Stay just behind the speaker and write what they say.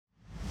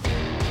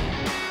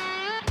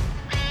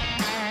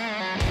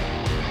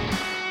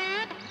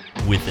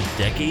With a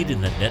decade in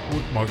the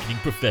network marketing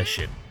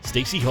profession,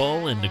 Stacy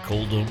Hall and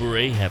Nicole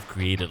Domeray have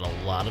created a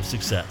lot of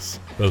success,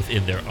 both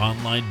in their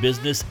online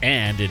business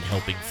and in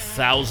helping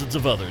thousands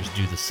of others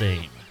do the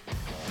same.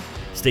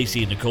 Stacy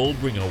and Nicole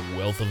bring a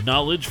wealth of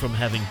knowledge from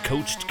having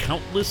coached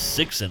countless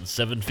 6- and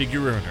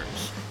 7-figure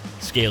earners.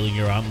 Scaling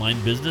your online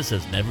business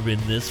has never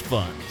been this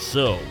fun,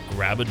 so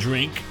grab a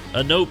drink,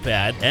 a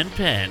notepad, and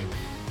pen,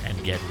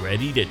 and get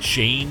ready to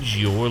change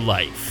your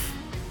life.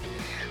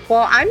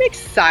 Well, I'm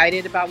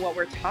excited about what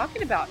we're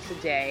talking about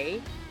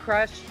today,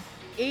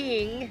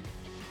 crushing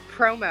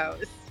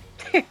promos.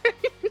 I'm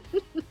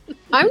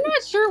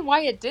not sure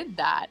why it did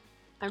that.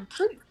 I'm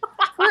pretty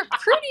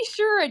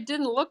sure it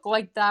didn't look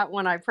like that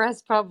when I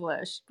pressed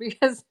publish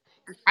because.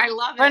 I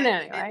love But it.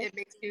 anyway.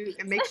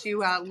 It makes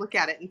you look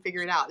at it and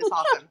figure it out. It's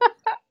awesome.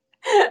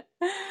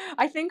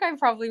 I think I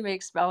probably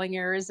make spelling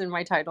errors in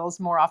my titles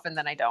more often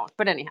than I don't.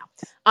 But anyhow,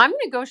 I'm going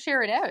to go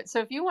share it out. So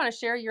if you want to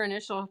share your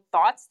initial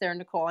thoughts there,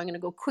 Nicole, I'm going to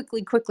go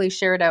quickly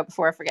share it out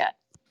before I forget.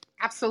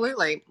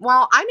 Absolutely.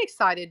 Well, I'm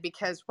excited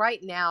because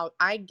right now,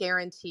 I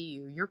guarantee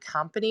you, your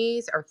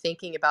companies are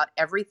thinking about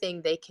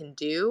everything they can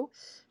do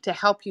to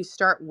help you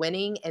start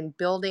winning and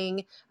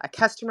building a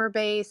customer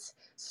base,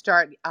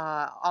 start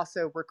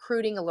also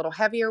recruiting a little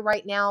heavier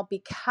right now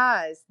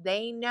because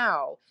they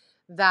know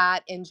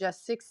that in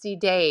just 60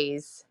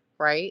 days,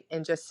 right?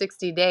 In just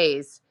 60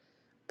 days,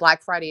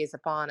 Black Friday is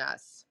upon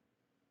us.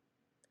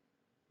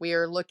 We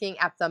are looking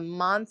at the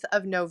month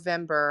of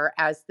November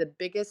as the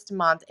biggest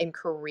month in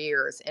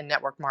careers in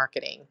network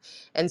marketing.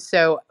 And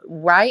so,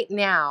 right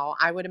now,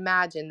 I would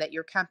imagine that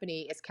your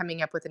company is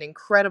coming up with an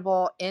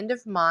incredible end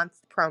of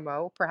month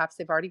promo. Perhaps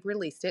they've already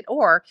released it,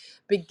 or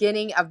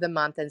beginning of the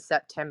month in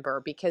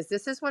September, because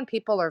this is when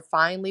people are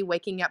finally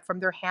waking up from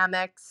their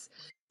hammocks.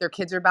 Their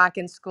kids are back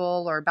in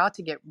school or about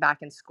to get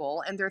back in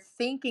school, and they're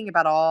thinking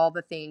about all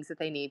the things that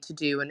they need to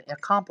do and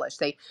accomplish.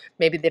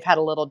 Maybe they've had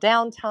a little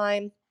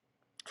downtime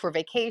for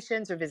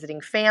vacations or visiting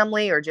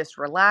family or just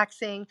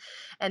relaxing.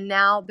 And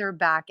now they're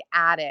back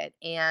at it.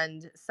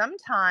 And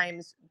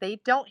sometimes they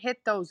don't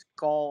hit those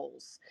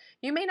goals.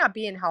 You may not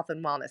be in health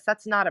and wellness.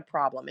 That's not a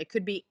problem. It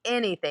could be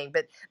anything,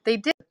 but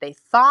they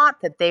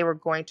thought that they were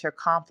going to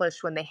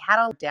accomplish when they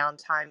had a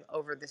downtime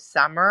over the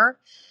summer.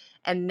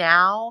 And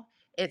now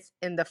it's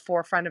in the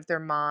forefront of their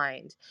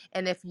mind.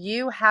 And if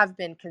you have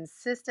been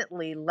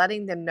consistently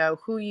letting them know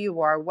who you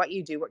are, what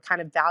you do, what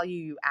kind of value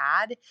you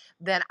add,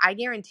 then I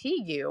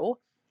guarantee you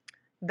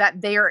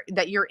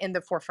that you're in the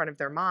forefront of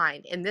their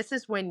mind. And this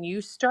is when you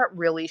start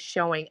really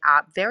showing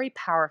up very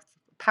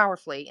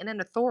powerfully in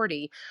an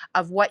authority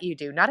of what you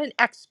do, not an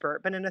expert,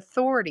 but an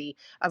authority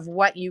of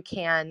what you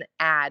can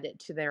add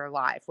to their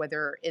life,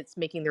 whether it's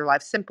making their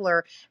life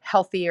simpler,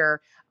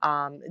 healthier,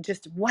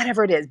 just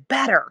whatever it is,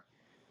 better.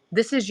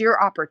 This is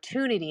your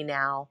opportunity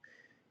now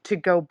to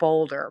go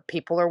bolder.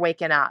 People are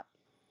waking up.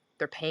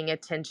 They're paying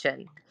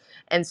attention.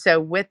 And so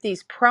with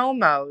these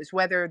promos,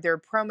 whether they're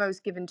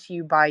promos given to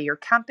you by your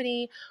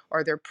company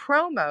or they're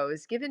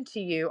promos given to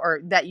you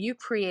or that you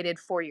created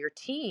for your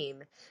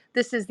team,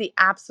 this is the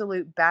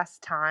absolute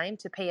best time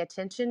to pay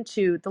attention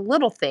to the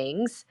little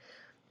things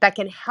that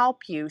can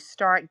help you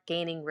start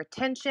gaining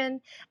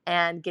retention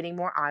and getting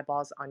more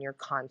eyeballs on your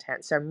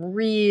content. So I'm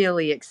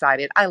really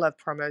excited. I love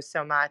promos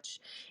so much.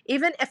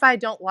 Even if I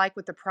don't like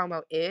what the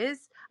promo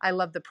is, I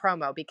love the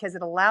promo because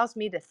it allows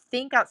me to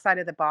think outside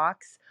of the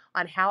box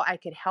on how I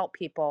could help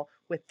people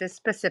with this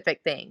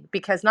specific thing,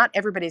 because not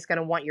everybody's going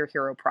to want your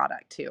hero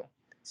product too.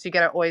 So you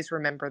got to always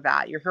remember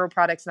that your hero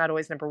product's not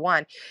always number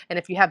one. And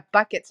if you have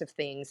buckets of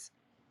things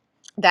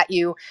that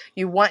you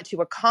want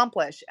to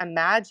accomplish,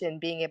 imagine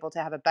being able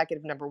to have a bucket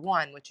of number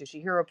one, which is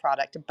your hero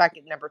product, a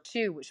bucket number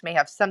two, which may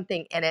have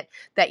something in it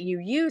that you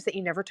use that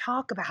you never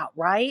talk about,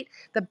 right?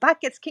 The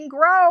buckets can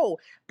grow,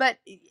 but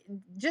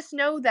just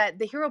know that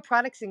the hero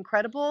product's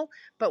incredible,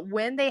 but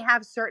when they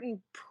have certain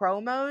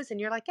promos and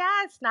you're like,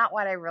 it's not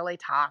what I really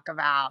talk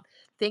about,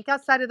 think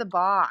outside of the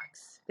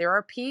box. There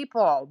are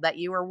people that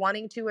you are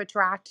wanting to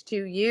attract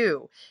to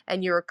you,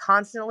 and you're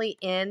constantly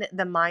in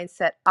the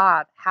mindset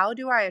of, how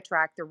do I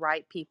attract the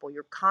right people?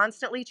 You're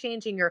constantly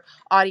changing your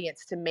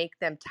audience to make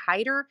them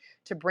tighter,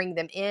 to bring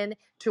them in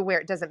to where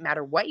it doesn't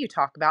matter what you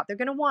talk about, they're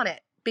going to want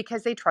it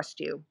because they trust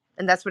you.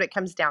 And that's what it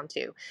comes down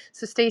to.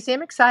 So Stacy,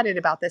 I'm excited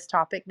about this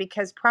topic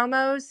because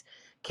promos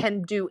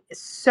can do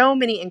so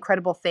many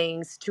incredible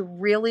things to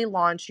really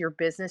launch your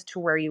business to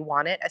where you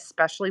want it,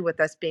 especially with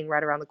us being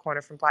right around the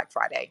corner from Black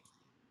Friday.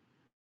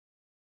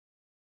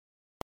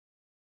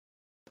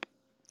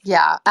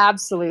 Yeah,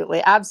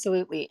 absolutely.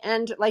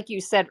 And like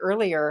you said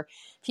earlier,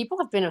 people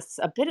have been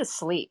a bit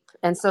asleep.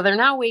 And so they're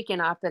now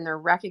waking up and they're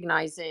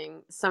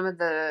recognizing some of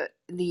the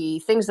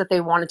things that they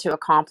wanted to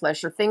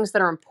accomplish or things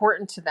that are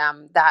important to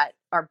them that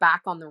are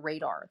back on the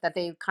radar that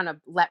they've kind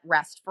of let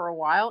rest for a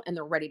while and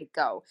they're ready to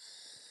go.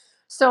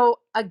 So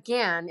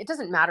again, it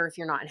doesn't matter if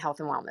you're not in health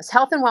and wellness.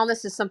 Health and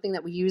wellness is something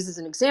that we use as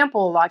an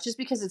example a lot just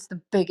because it's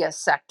the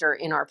biggest sector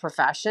in our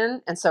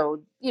profession. And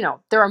so,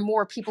 there are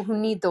more people who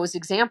need those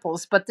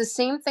examples, but the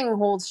same thing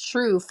holds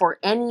true for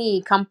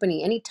any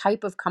company, any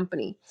type of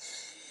company.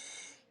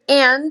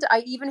 And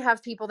I even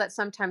have people that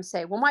sometimes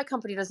say, well, my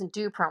company doesn't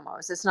do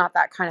promos. It's not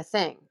that kind of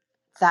thing.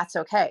 That's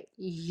okay.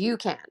 You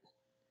can.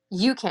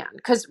 You can.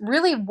 Because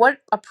really, what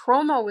a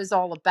promo is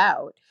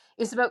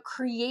about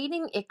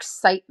creating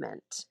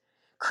excitement,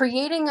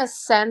 creating a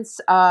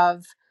sense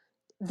of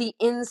the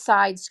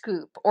inside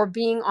scoop or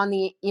being on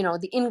the,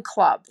 the in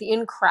club, the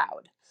in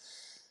crowd.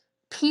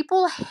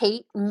 People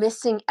hate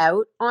missing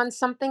out on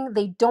something.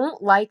 They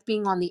don't like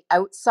being on the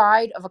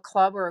outside of a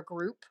club or a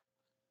group.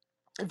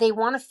 They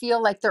want to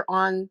feel like they're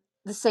on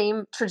the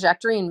same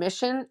trajectory and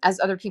mission as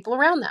other people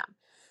around them.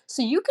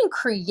 So you can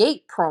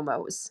create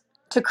promos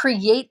to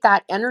create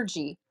that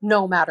energy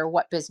no matter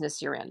what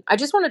business you're in. I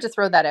just wanted to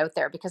throw that out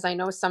there because I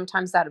know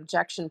sometimes that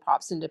objection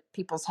pops into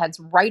people's heads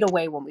right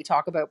away when we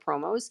talk about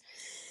promos.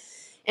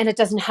 And it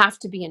doesn't have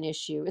to be an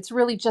issue. It's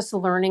really just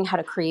learning how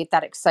to create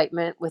that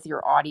excitement with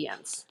your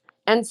audience.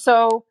 And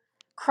so,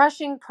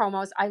 crushing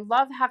promos, I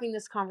love having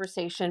this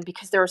conversation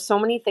because there are so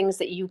many things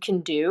that you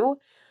can do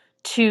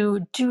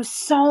to do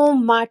so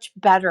much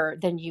better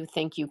than you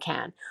think you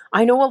can.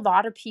 I know a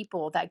lot of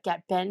people that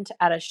get bent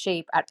out of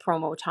shape at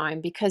promo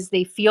time because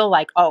they feel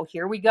like, oh,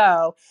 here we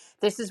go.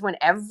 This is when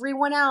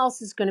everyone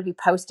else is going to be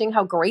posting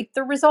how great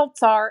the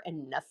results are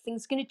and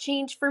nothing's going to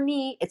change for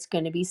me. It's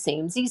going to be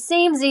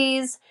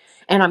samesies.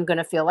 And I'm going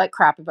to feel like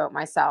crap about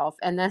myself.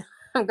 And then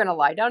I'm going to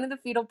lie down in the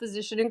fetal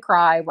position and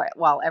cry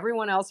while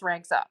everyone else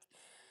ranks up.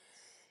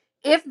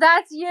 If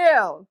that's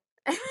you,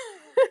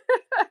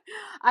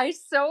 I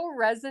so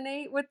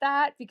resonate with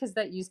that because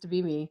that used to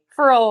be me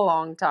for a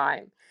long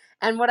time.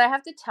 And what I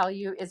have to tell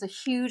you is a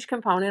huge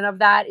component of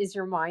that is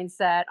your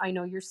mindset. I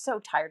know you're so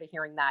tired of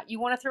hearing that. You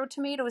want to throw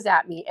tomatoes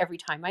at me every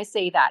time I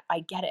say that. I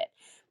get it.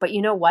 But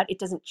you know what? It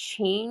doesn't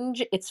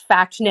change its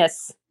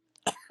factness.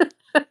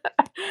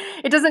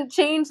 It doesn't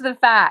change the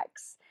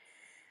facts.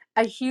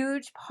 A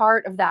huge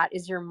part of that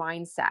is your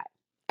mindset.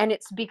 And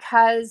it's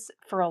because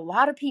for a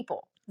lot of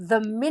people,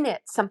 the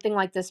minute something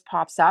like this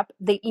pops up,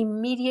 they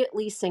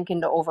immediately sink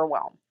into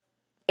overwhelm.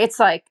 It's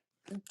like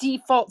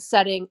default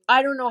setting.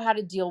 I don't know how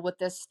to deal with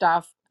this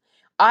stuff.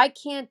 I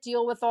can't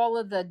deal with all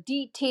of the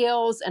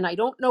details and I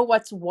don't know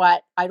what's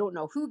what. I don't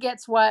know who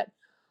gets what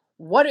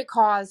it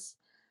costs,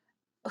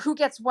 who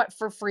gets what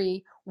for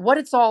free, what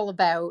it's all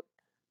about.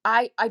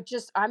 I'm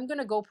going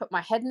to go put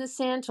my head in the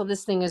sand till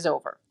this thing is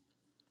over.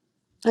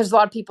 There's a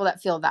lot of people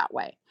that feel that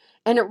way.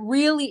 And it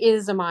really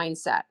is a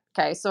mindset.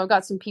 Okay. So I've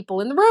got some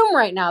people in the room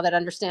right now that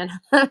understand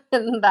how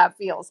that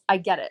feels. I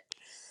get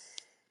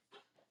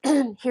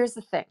it. Here's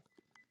the thing.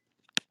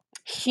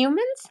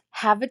 Humans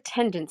have a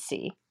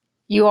tendency,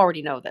 you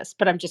already know this,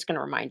 but I'm just going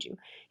to remind you.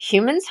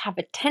 Humans have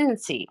a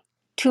tendency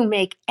to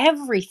make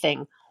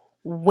everything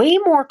way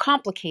more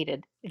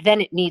complicated than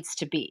it needs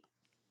to be.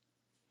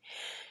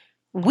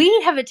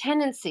 We have a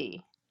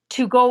tendency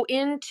to go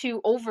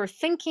into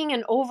overthinking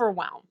and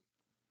overwhelm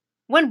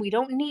when we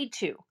don't need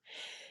to.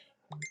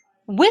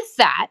 With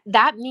that,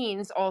 that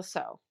means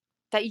also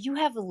that you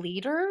have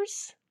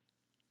leaders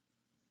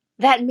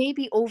that may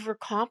be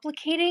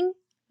overcomplicating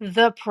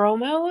the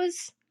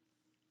promos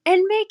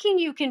and making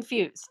you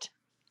confused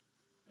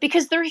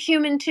because they're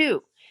human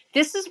too.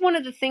 This is one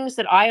of the things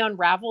that I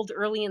unraveled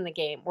early in the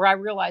game where I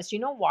realized, you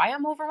know why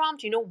I'm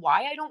overwhelmed? You know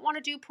why I don't want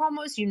to do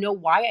promos? You know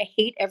why I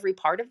hate every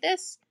part of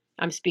this?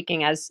 I'm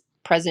speaking as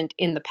present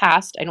in the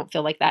past. I don't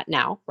feel like that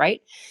now,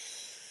 right?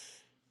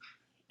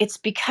 It's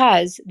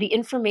because the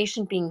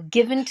information being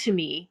given to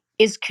me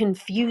is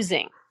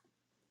confusing.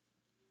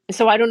 And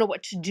so I don't know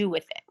what to do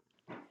with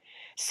it.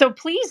 So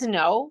please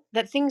know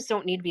that things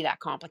don't need to be that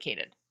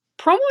complicated.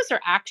 Promos are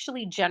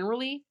actually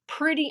generally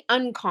pretty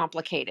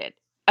uncomplicated.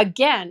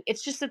 Again,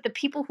 it's just that the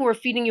people who are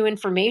feeding you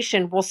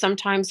information will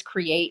sometimes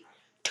create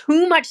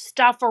too much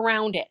stuff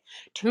around it,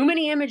 too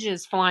many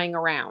images flying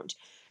around,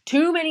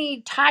 too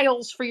many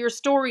tiles for your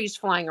stories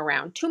flying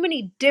around, too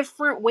many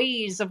different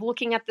ways of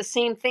looking at the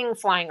same thing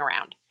flying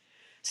around.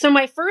 So,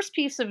 my first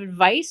piece of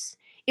advice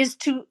is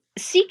to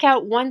seek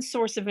out one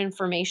source of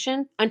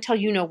information until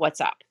you know what's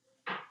up.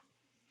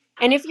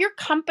 And if your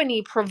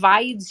company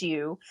provides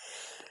you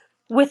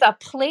with a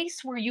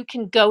place where you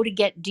can go to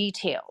get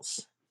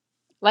details,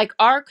 like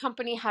our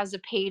company has a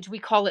page, we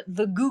call it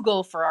the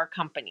Google for our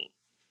company.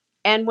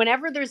 And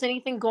whenever there's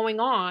anything going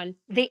on,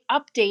 they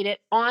update it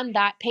on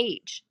that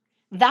page.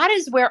 That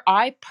is where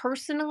I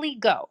personally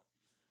go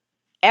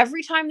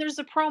every time there's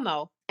a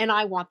promo and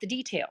I want the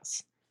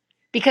details.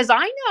 Because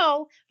I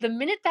know the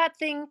minute that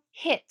thing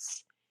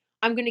hits,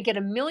 I'm going to get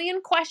a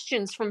million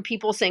questions from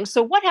people saying,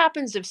 so what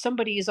happens if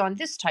somebody is on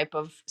this type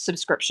of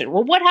subscription?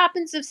 Well, what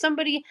happens if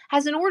somebody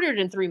hasn't ordered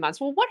in 3 months?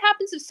 Well, what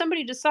happens if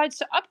somebody decides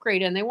to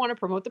upgrade and they want to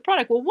promote the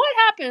product? Well, what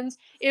happens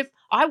if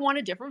I want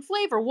a different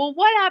flavor? Well,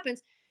 what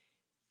happens?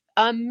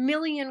 A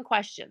million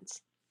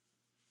questions.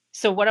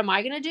 So what am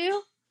I going to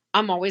do?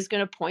 I'm always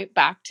going to point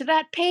back to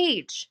that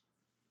page.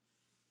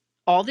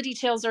 All the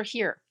details are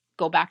here.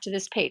 Go back to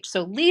this page.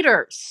 So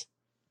leaders,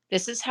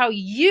 this is how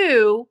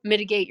you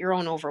mitigate your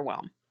own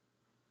overwhelm.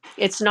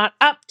 It's not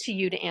up to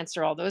you to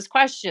answer all those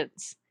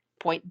questions.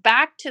 Point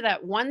back to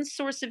that one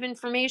source of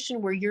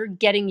information where you're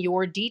getting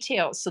your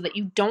details so that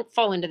you don't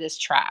fall into this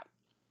trap.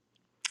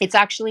 It's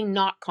actually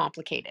not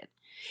complicated.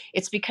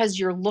 It's because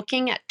you're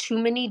looking at too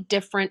many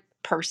different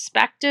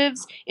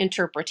perspectives,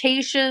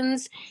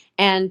 interpretations,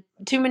 and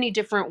too many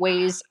different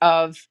ways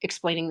of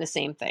explaining the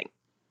same thing.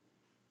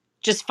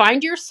 Just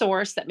find your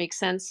source that makes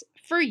sense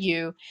for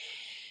you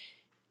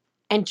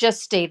and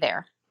just stay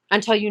there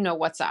until you know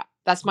what's up.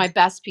 That's my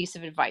best piece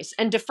of advice.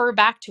 And defer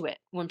back to it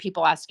when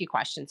people ask you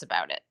questions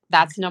about it.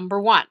 That's number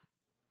one.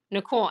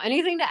 Nicole,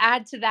 anything to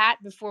add to that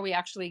before we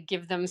actually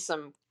give them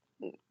some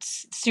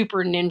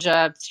super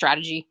ninja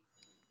strategy?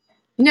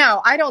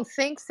 No, I don't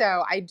think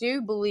so. I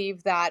do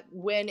believe that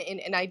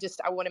and I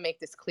want to make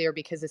this clear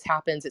because it's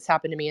happened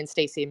to me and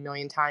Stacy a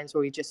million times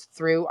where we just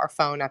threw our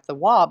phone at the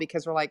wall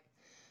because we're like,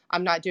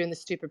 I'm not doing the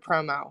stupid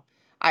promo.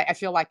 I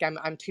feel like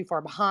I'm too far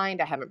behind.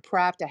 I haven't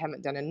prepped. I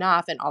haven't done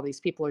enough. And all these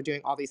people are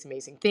doing all these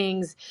amazing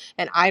things.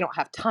 And I don't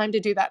have time to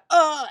do that.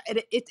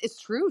 And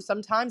it's true.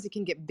 Sometimes it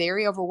can get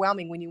very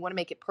overwhelming when you want to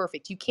make it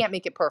perfect. You can't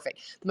make it perfect.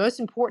 The most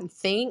important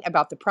thing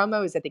about the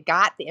promo is that they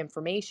got the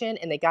information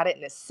and they got it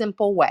in a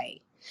simple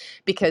way,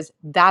 because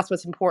that's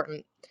what's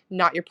important,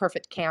 not your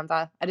perfect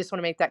Canva. I just want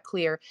to make that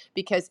clear,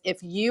 because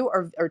if you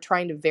are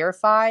trying to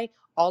verify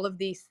all of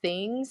these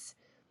things,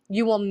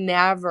 you will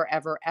never,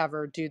 ever,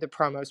 ever do the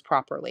promos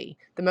properly.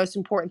 The most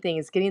important thing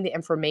is getting the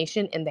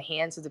information in the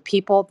hands of the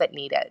people that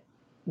need it.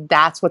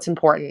 That's what's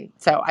important.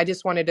 So I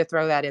just wanted to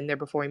throw that in there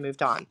before we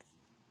moved on.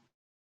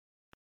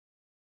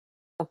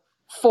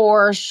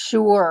 For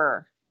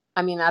sure.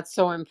 I mean, that's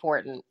so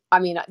important. I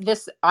mean,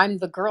 I'm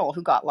the girl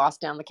who got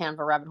lost down the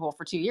Canva rabbit hole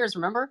for 2 years,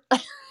 remember?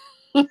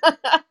 You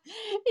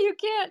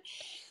can't,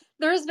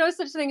 there is no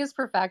such thing as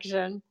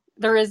perfection.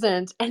 There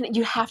isn't. And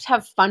you have to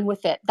have fun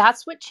with it.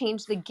 That's what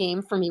changed the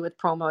game for me with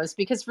promos.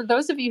 Because for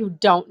those of you who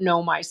don't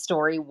know my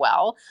story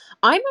well,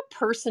 I'm a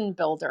person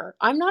builder.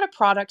 I'm not a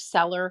product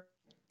seller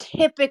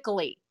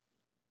typically.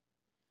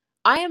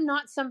 I am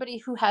not somebody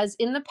who has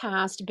in the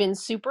past been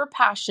super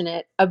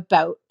passionate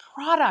about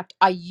product.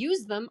 I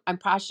use them, I'm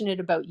passionate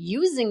about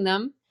using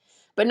them,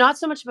 but not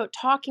so much about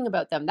talking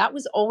about them. That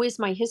was always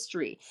my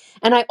history.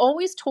 And I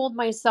always told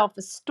myself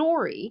a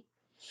story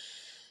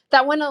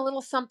that went a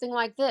little something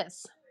like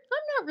this: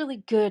 I'm not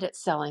really good at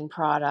selling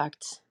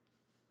product.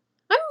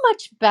 I'm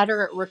much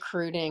better at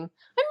recruiting.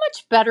 I'm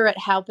much better at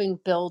helping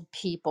build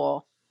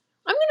people.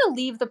 I'm going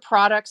to leave the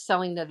product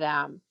selling to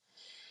them.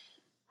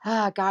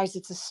 Guys,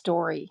 it's a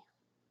story.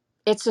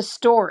 It's a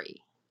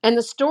story. And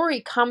the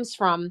story comes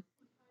from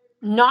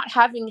not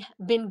having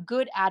been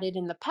good at it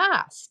in the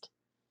past,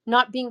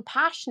 not being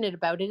passionate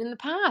about it in the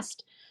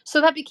past.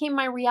 So that became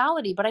my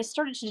reality. But I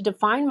started to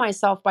define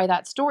myself by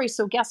that story.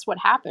 So guess what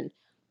happened?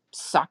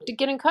 Sucked at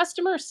getting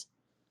customers.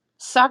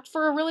 Sucked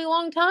for a really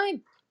long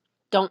time.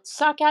 Don't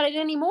suck at it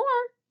anymore.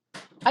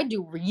 I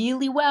do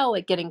really well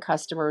at getting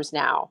customers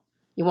now.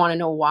 You want to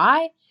know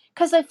why?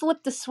 Because I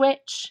flipped the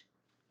switch.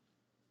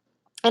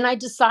 And I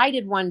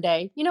decided one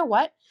day, you know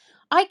what?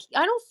 I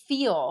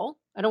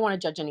don't want to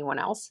judge anyone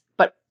else,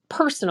 but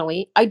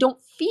personally, I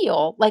don't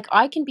feel like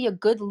I can be a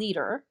good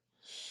leader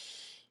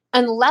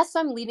unless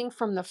I'm leading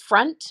from the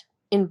front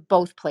in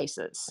both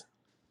places.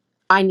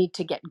 I need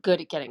to get good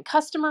at getting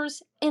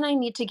customers and I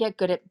need to get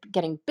good at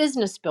getting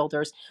business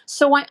builders.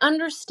 So I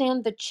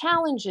understand the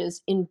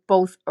challenges in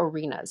both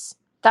arenas.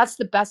 That's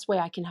the best way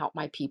I can help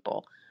my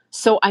people.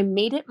 So I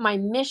made it my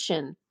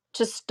mission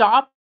to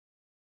stop.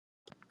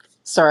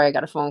 Sorry, I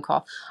got a phone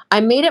call.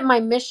 I made it my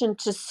mission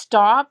to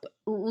stop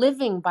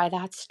living by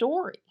that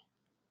story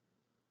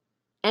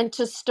and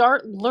to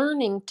start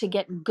learning to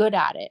get good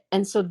at it.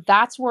 And so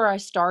that's where I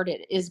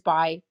started, is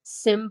by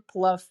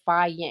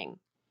simplifying,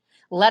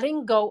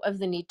 letting go of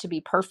the need to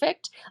be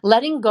perfect,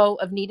 letting go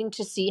of needing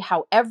to see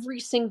how every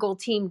single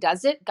team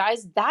does it.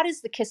 Guys, that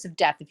is the kiss of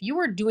death. If you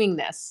are doing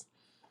this,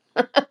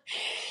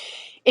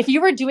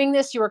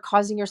 you are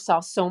causing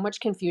yourself so much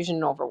confusion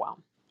and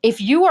overwhelm. If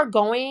you are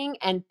going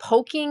and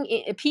peeking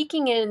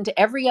into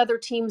every other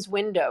team's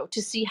window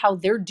to see how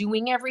they're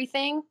doing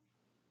everything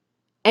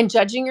and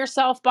judging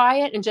yourself by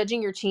it and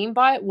judging your team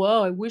by it,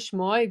 well, I wish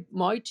my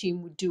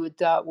team would do it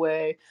that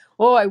way.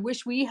 Oh, I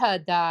wish we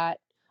had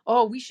that.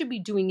 Oh, we should be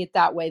doing it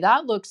that way.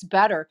 That looks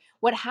better.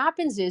 What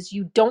happens is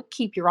you don't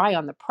keep your eye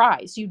on the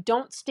prize. You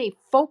don't stay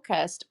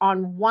focused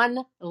on one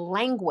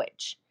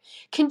language.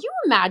 Can you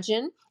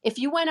imagine if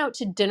you went out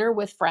to dinner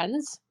with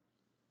friends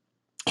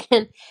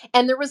and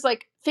and there was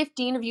like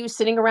 15 of you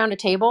sitting around a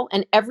table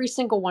and every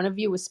single one of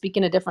you was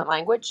speaking a different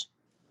language?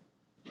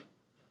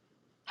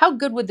 How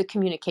good would the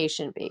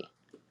communication be?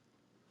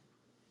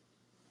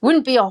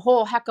 Wouldn't be a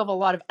whole heck of a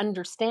lot of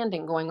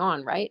understanding going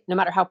on, right? No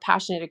matter how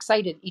passionate,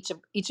 excited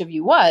each of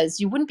you was,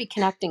 you wouldn't be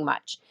connecting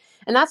much.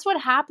 And that's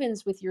what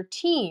happens with your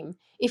team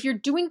if you're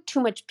doing too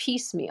much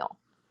piecemeal.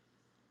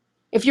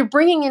 If you're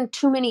bringing in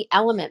too many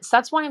elements.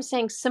 That's why I'm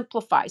saying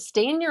simplify.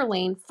 Stay in your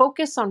lane,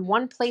 focus on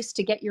one place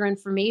to get your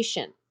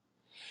information.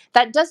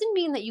 That doesn't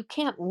mean that you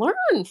can't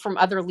learn from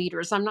other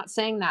leaders. I'm not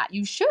saying that.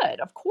 You should.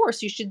 Of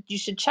course, you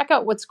should check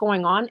out what's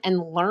going on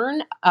and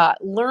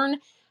learn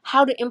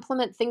how to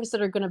implement things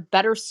that are going to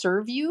better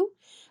serve you.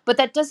 But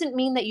that doesn't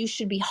mean that you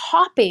should be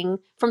hopping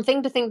from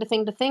thing to thing to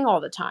thing to thing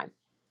all the time.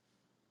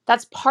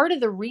 That's part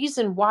of the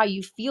reason why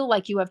you feel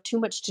like you have too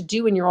much to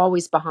do and you're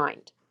always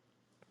behind.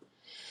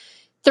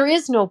 There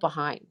is no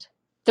behind.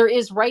 There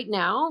is right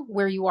now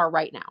where you are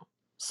right now.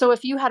 So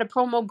if you had a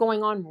promo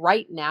going on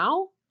right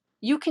now,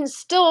 you can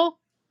still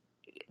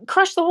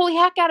crush the holy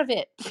heck out of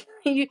it.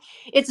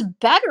 It's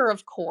better,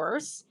 of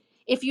course,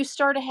 if you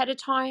start ahead of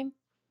time.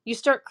 You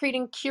start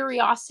creating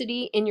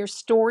curiosity in your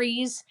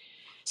stories,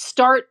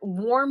 start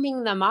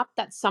warming them up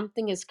that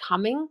something is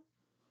coming.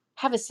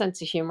 Have a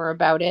sense of humor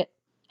about it,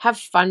 have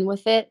fun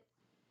with it.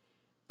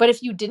 But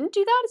if you didn't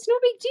do that, it's no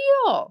big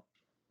deal.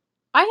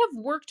 I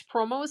have worked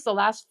promos the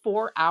last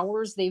 4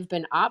 hours they've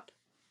been up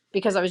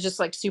because I was just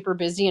like super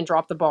busy and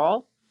dropped the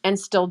ball and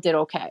still did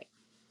okay.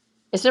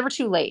 It's never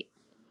too late.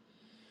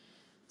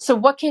 So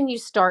what can you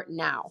start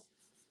now?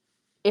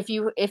 If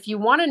you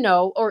want to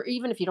know, or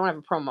even if you don't have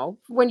a promo,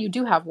 when you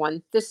do have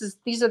one,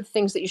 these are the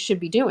things that you should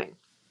be doing.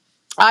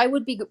 I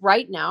would be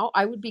right now,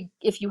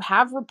 if you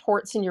have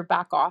reports in your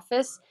back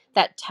office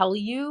that tell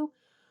you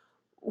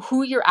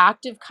who your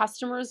active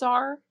customers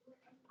are,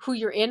 who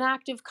your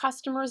inactive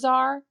customers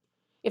are,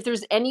 if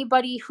there's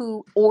anybody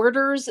who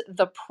orders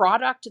the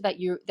product that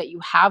you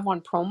have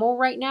on promo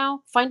right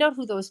now, find out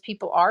who those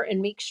people are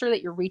and make sure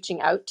that you're reaching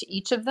out to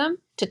each of them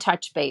to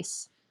touch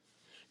base.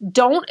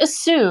 Don't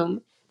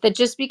assume that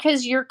just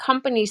because your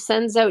company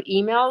sends out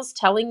emails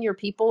telling your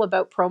people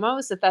about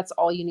promos that that's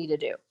all you need to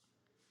do.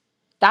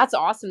 That's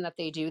awesome that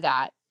they do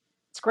that.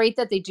 It's great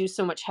that they do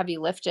so much heavy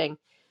lifting,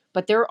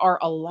 but there are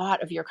a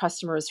lot of your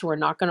customers who are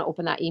not going to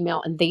open that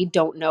email and they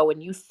don't know,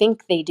 and you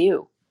think they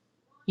do.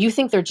 You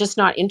think they're just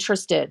not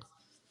interested,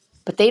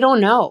 but they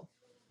don't know.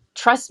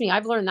 Trust me,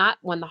 I've learned that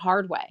one the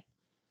hard way.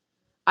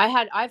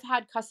 I've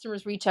had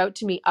customers reach out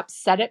to me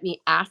upset at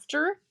me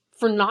after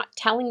for not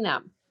telling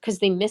them because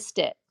they missed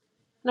it.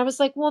 And I was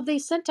like, well, they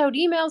sent out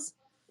emails.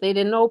 They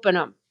didn't open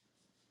them.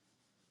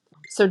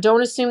 So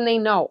don't assume they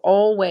know.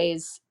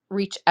 Always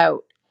reach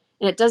out.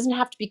 And it doesn't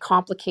have to be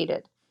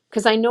complicated.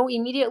 Because I know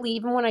immediately,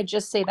 even when I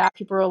just say that,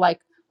 people are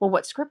like, well,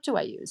 what script do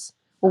I use?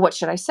 Well, what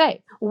should I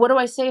say? Well, what do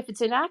I say if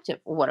it's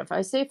inactive? Well, what if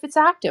I say if it's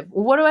active?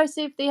 Well, what do I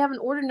say if they haven't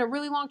ordered in a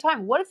really long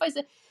time? What if I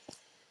say,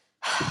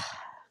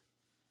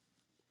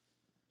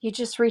 you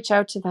just reach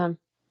out to them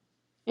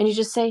and you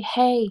just say,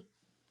 hey,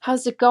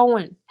 how's it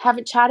going?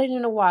 Haven't chatted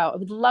in a while. I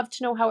would love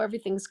to know how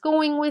everything's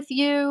going with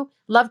you.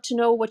 Love to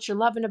know what you're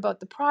loving about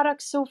the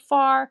product so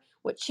far.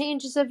 What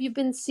changes have you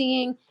been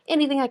seeing?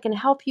 Anything I can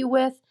help you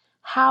with?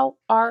 How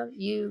are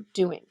you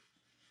doing?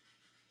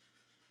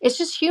 It's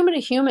just human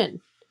to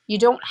human. You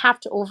don't have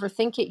to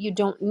overthink it. You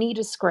don't need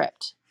a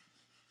script.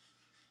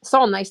 It's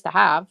all nice to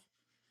have,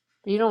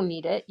 but you don't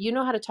need it. You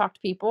know how to talk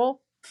to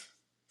people.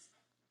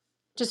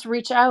 Just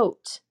reach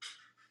out.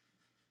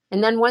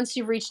 And then once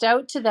you've reached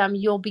out to them,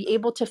 you'll be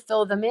able to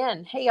fill them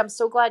in. Hey, I'm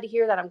so glad to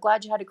hear that. I'm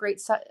glad you had a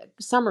great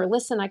summer.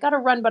 Listen, I got to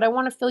run, but I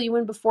want to fill you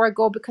in before I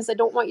go because I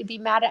don't want you to be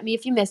mad at me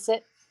if you miss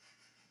it.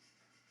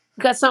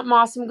 You got something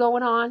awesome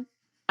going on.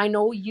 I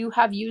know you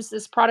have used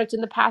this product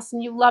in the past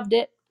and you loved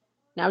it.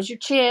 Now's your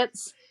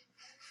chance.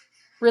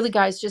 Really,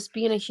 guys, just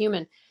being a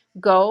human.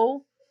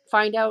 Go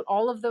find out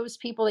all of those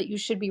people that you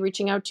should be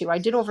reaching out to. I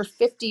did over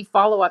 50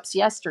 follow-ups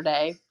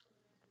yesterday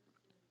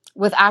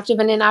with active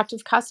and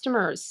inactive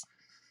customers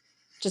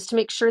just to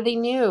make sure they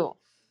knew.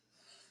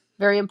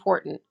 Very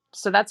important.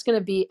 So that's going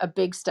to be a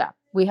big step.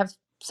 We have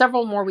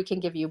several more we can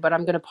give you, but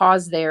I'm going to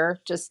pause there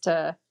just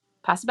to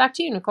pass it back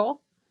to you, Nicole.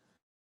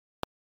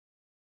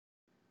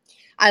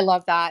 I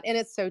love that. And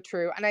it's so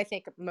true. And I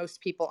think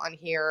most people on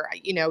here,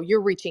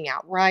 you're reaching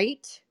out,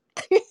 right?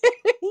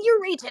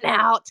 You're reaching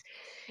out.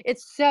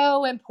 It's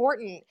so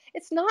important.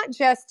 It's not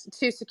just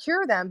to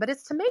secure them, but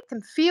it's to make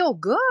them feel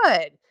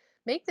good,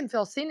 make them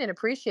feel seen and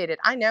appreciated.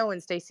 I know when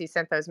Stacy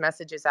sent those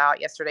messages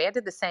out yesterday, I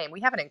did the same. We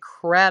have an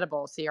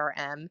incredible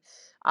CRM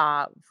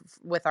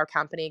with our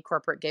company.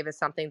 Corporate gave us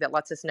something that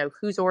lets us know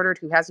who's ordered,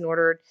 who hasn't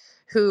ordered,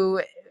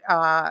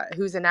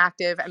 who's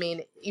inactive. I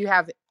mean, you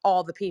have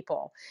all the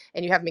people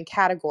and you have them in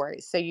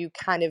categories, so you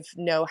kind of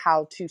know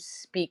how to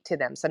speak to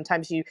them.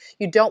 Sometimes you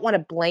don't want to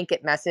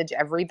blanket message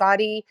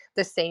everybody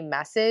the same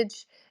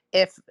message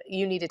if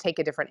you need to take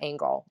a different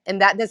angle. And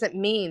that doesn't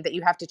mean that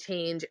you have to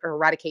change or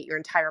eradicate your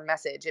entire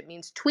message. It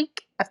means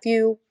tweak a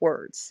few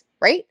words,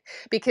 right?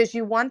 Because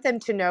you want them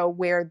to know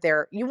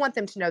you want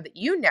them to know that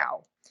you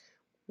know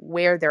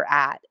where they're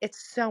at.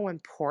 It's so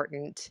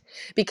important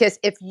because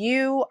if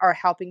you are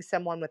helping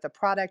someone with a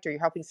product or you're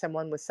helping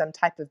someone with some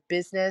type of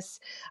business,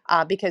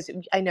 because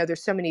I know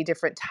there's so many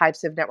different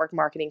types of network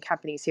marketing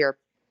companies here,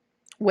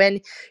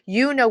 when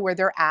you know where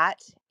they're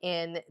at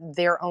in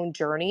their own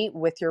journey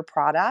with your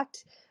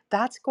product,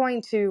 that's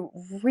going to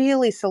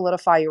really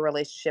solidify your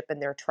relationship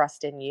and their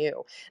trust in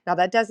you. Now,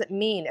 that doesn't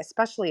mean,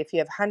 especially if you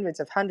have hundreds,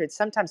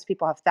 sometimes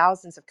people have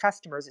thousands of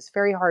customers, it's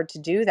very hard to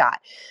do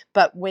that.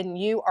 But when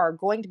you are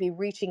going to be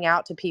reaching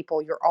out to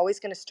people, you're always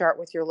going to start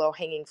with your low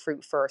hanging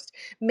fruit first.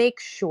 Make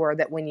sure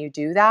that when you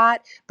do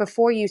that,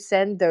 before you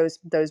send those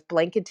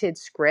blanketed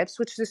scripts,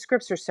 which the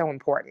scripts are so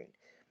important.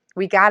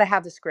 We got to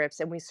have the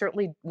scripts, and we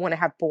certainly want to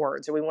have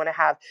boards, or we want to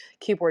have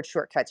keyboard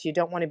shortcuts. You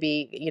don't want to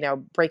be,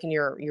 breaking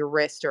your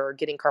wrist or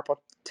getting carpal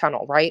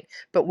tunnel, right?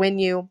 But when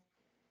you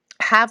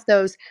have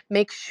those,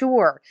 make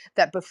sure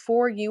that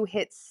before you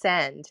hit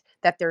send,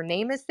 that their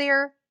name is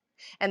there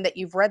and that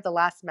you've read the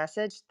last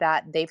message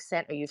that they've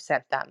sent or you've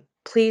sent them.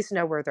 Please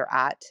know where they're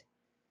at.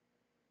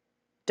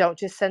 Don't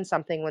just send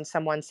something when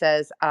someone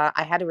says,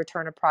 I had to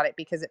return a product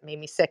because it made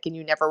me sick, and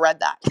you never read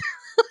that.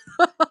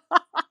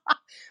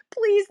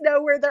 Please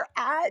know where they're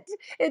at.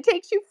 It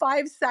takes you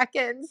 5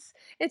 seconds.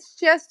 It's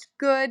just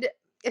good.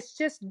 It's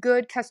just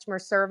good customer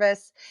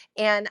service.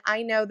 And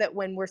I know that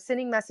when we're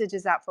sending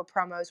messages out for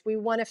promos, we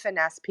want to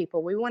finesse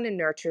people. We want to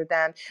nurture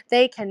them.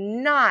 They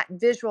cannot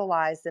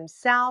visualize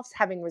themselves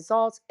having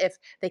results if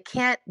they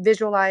can't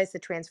visualize the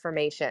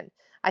transformation.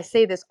 I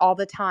say this all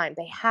the time.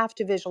 They have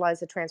to visualize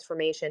the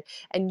transformation,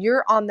 and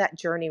you're on that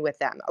journey with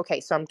them. Okay,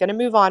 so I'm going to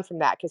move on from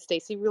that because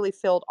Stacy really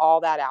filled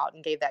all that out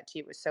and gave that to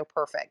you. It was so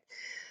perfect.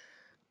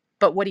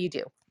 But what do you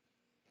do?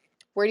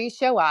 Where do you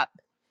show up?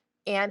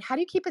 And how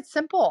do you keep it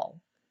simple?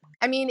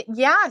 I mean,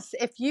 yes,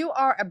 if you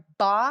are a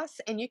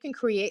boss and you can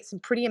create some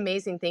pretty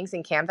amazing things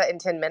in Canva in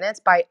 10 minutes,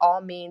 by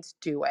all means,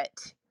 do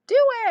it. Do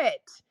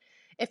it.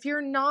 If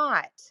you're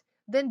not,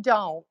 then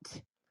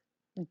don't.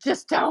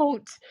 Just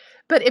don't.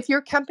 But if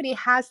your company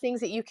has things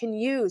that you can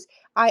use,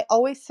 I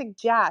always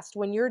suggest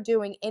when you're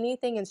doing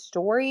anything in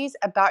stories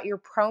about your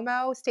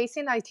promo, Stacy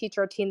and I teach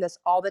our team this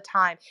all the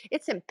time.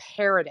 It's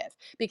imperative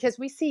because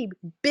we see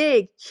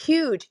big,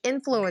 huge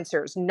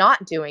influencers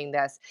not doing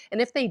this.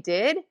 And if they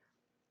did,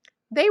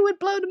 they would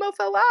blow the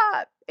mofo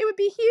up. It would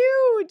be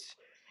huge.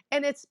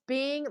 And it's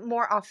being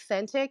more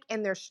authentic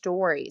in their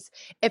stories.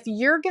 If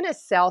you're going to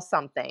sell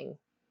something,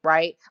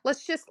 right?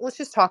 Let's just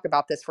talk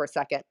about this for a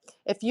second.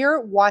 If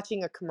you're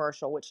watching a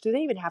commercial, which do they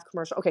even have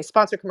commercial? Okay,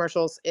 sponsor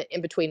commercials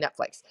in between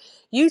Netflix.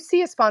 You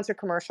see a sponsor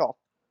commercial.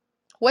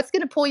 What's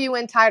going to pull you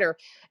in tighter?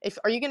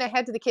 Are you going to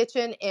head to the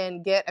kitchen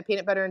and get a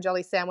peanut butter and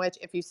jelly sandwich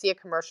if you see a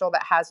commercial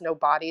that has no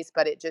bodies,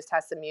 but it just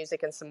has some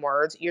music and some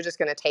words? You're just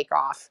going to take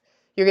off.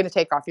 You're going to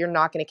take off. You're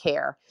not going to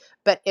care.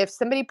 But if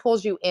somebody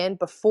pulls you in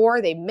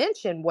before they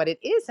mention what it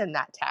is in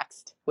that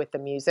text with the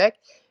music,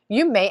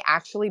 you may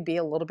actually be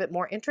a little bit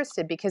more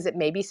interested because it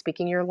may be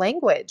speaking your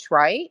language,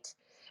 right?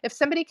 If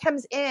somebody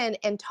comes in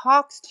and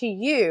talks to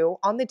you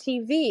on the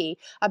TV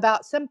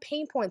about some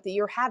pain point that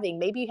you're having,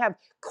 maybe you have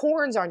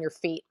corns on your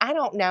feet, I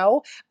don't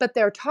know, but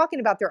they're talking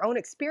about their own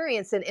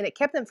experience and it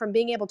kept them from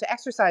being able to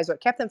exercise, or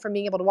it kept them from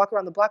being able to walk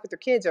around the block with their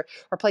kids, or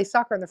play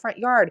soccer in the front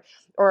yard,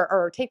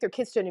 or take their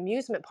kids to an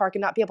amusement park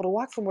and not be able to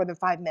walk for more than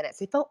 5 minutes.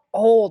 They felt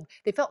old.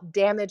 They felt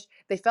damaged.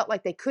 They felt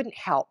like they couldn't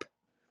help.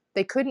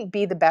 They couldn't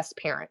be the best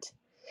parent.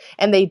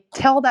 And they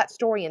tell that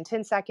story in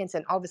 10 seconds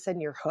and all of a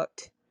sudden you're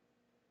hooked.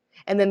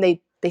 And then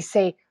they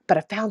say, but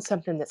I found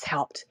something that's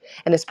helped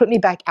and it's put me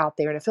back out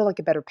there and I feel like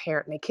a better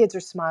parent. My kids are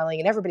smiling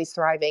and everybody's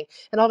thriving.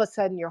 And all of a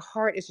sudden your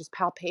heart is just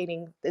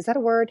palpitating. Is that a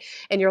word?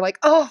 And you're like,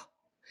 oh,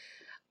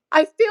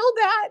 I feel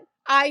that.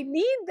 I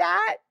need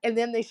that. And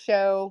then they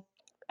show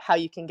how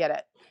you can get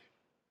it.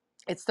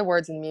 It's the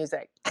words and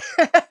music.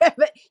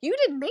 But you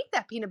didn't make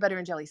that peanut butter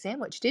and jelly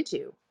sandwich, did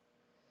you?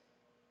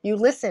 You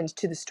listened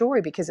to the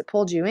story because it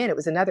pulled you in. It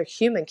was another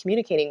human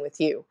communicating with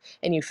you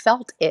and you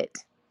felt it.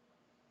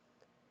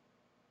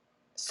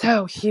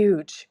 So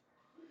huge.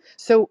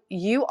 So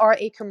you are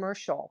a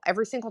commercial.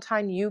 Every single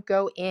time you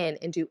go in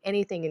and do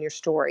anything in your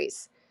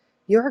stories,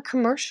 you're a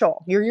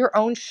commercial. You're your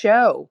own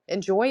show.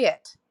 Enjoy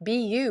it. Be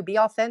you. Be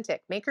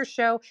authentic. Make your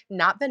show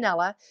not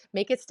vanilla.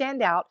 Make it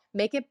stand out.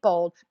 Make it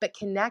bold, but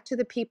connect to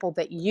the people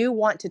that you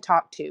want to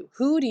talk to.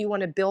 Who do you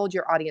want to build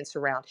your audience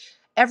around?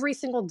 Every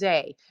single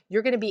day,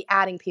 you're going to be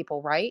adding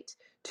people, right,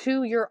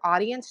 to your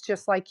audience,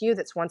 just like you,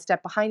 that's one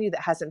step behind you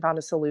that hasn't found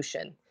a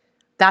solution.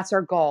 That's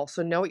our goal.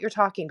 So know what you're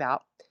talking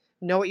about.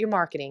 Know what you're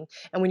marketing.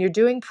 And when you're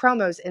doing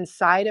promos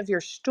inside of your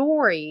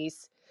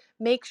stories,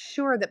 make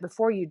sure that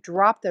before you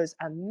drop those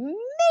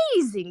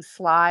amazing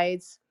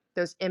slides,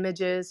 those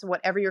images,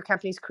 whatever your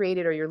company's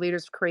created or your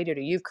leaders created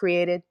or you've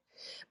created,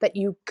 that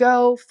you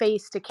go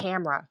face to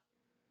camera,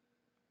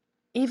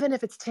 even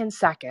if it's 10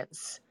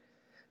 seconds.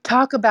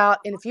 Talk about,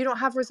 and if you don't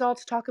have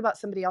results, talk about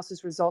somebody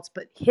else's results,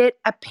 but hit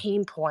a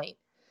pain point.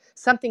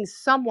 Something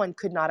someone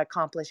could not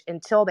accomplish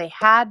until they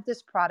had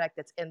this product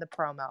that's in the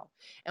promo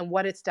and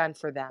what it's done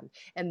for them.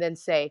 And then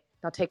say,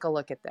 now take a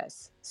look at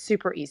this.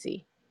 Super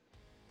easy.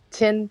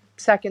 10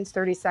 seconds,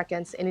 30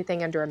 seconds,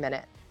 anything under a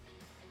minute.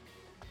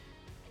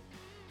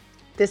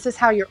 This is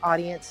how your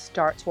audience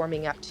starts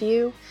warming up to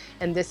you.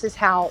 And this is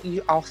how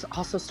you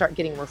also start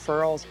getting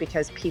referrals,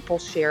 because people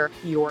share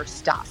your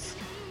stuff.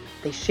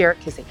 They share it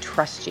because they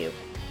trust you.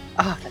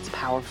 Oh, that's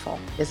powerful,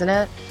 isn't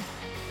it?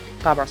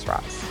 Bob Ross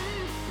rocks.